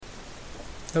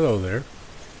Hello there.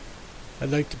 I'd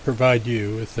like to provide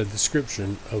you with a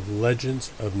description of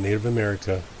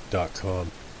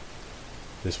legendsofnativeamerica.com.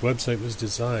 This website was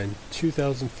designed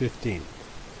 2015.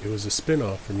 It was a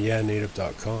spin-off from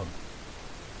yeahnative.com.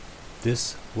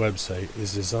 This website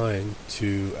is designed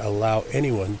to allow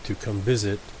anyone to come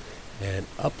visit and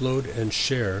upload and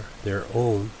share their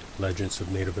own Legends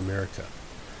of Native America.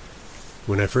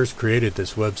 When I first created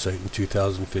this website in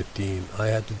 2015, I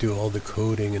had to do all the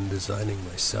coding and designing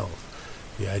myself.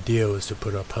 The idea was to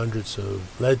put up hundreds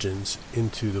of legends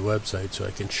into the website so I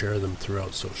can share them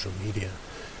throughout social media.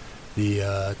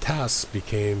 The tasks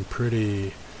became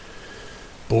pretty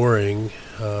boring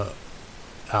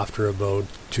after about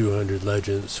 200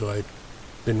 legends, so I'd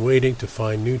been waiting to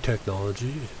find new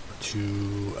technology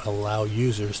to allow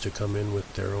users to come in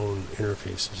with their own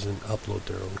interfaces and upload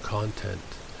their own content.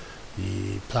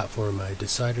 The platform I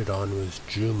decided on was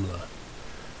Joomla.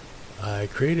 I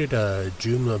created a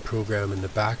Joomla program in the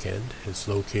back end. It's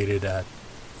located at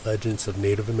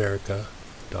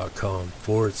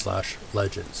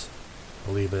legendsofnativeamerica.com/legends.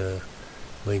 I'll leave a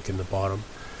link in the bottom.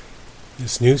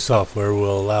 This new software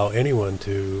will allow anyone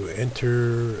to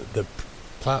enter the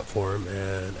platform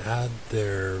and add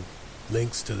their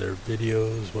links to their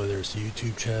videos, whether it's a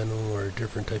YouTube channel or a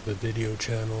different type of video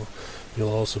channel. You'll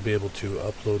also be able to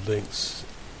upload links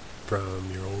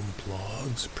from your own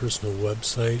blogs, personal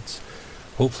websites.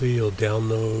 Hopefully you'll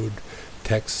download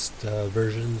text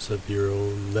versions of your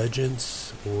own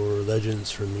legends or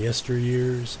legends from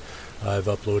yesteryears. I've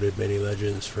uploaded many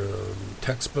legends from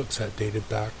textbooks that dated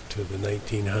back to the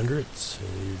 1900s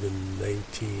and even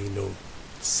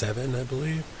 1907, I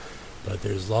believe. But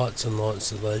there's lots and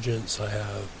lots of legends. I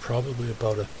have probably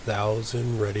about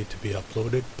 1,000 ready to be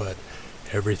uploaded, but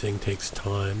everything takes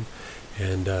time.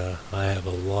 And I have a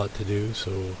lot to do,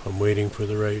 so I'm waiting for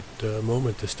the right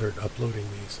moment to start uploading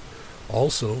these.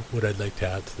 Also, what I'd like to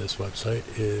add to this website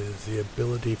is the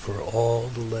ability for all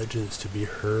the legends to be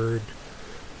heard.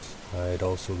 I'd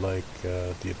also like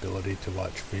the ability to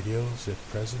watch videos if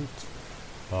present.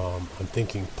 I'm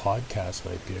thinking podcasts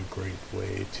might be a great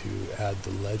way to add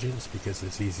the legends because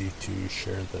it's easy to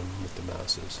share them with the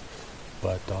masses.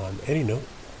 But on any note,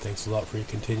 thanks a lot for your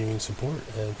continuing support,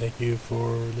 and thank you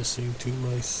for listening to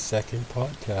my second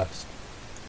podcast.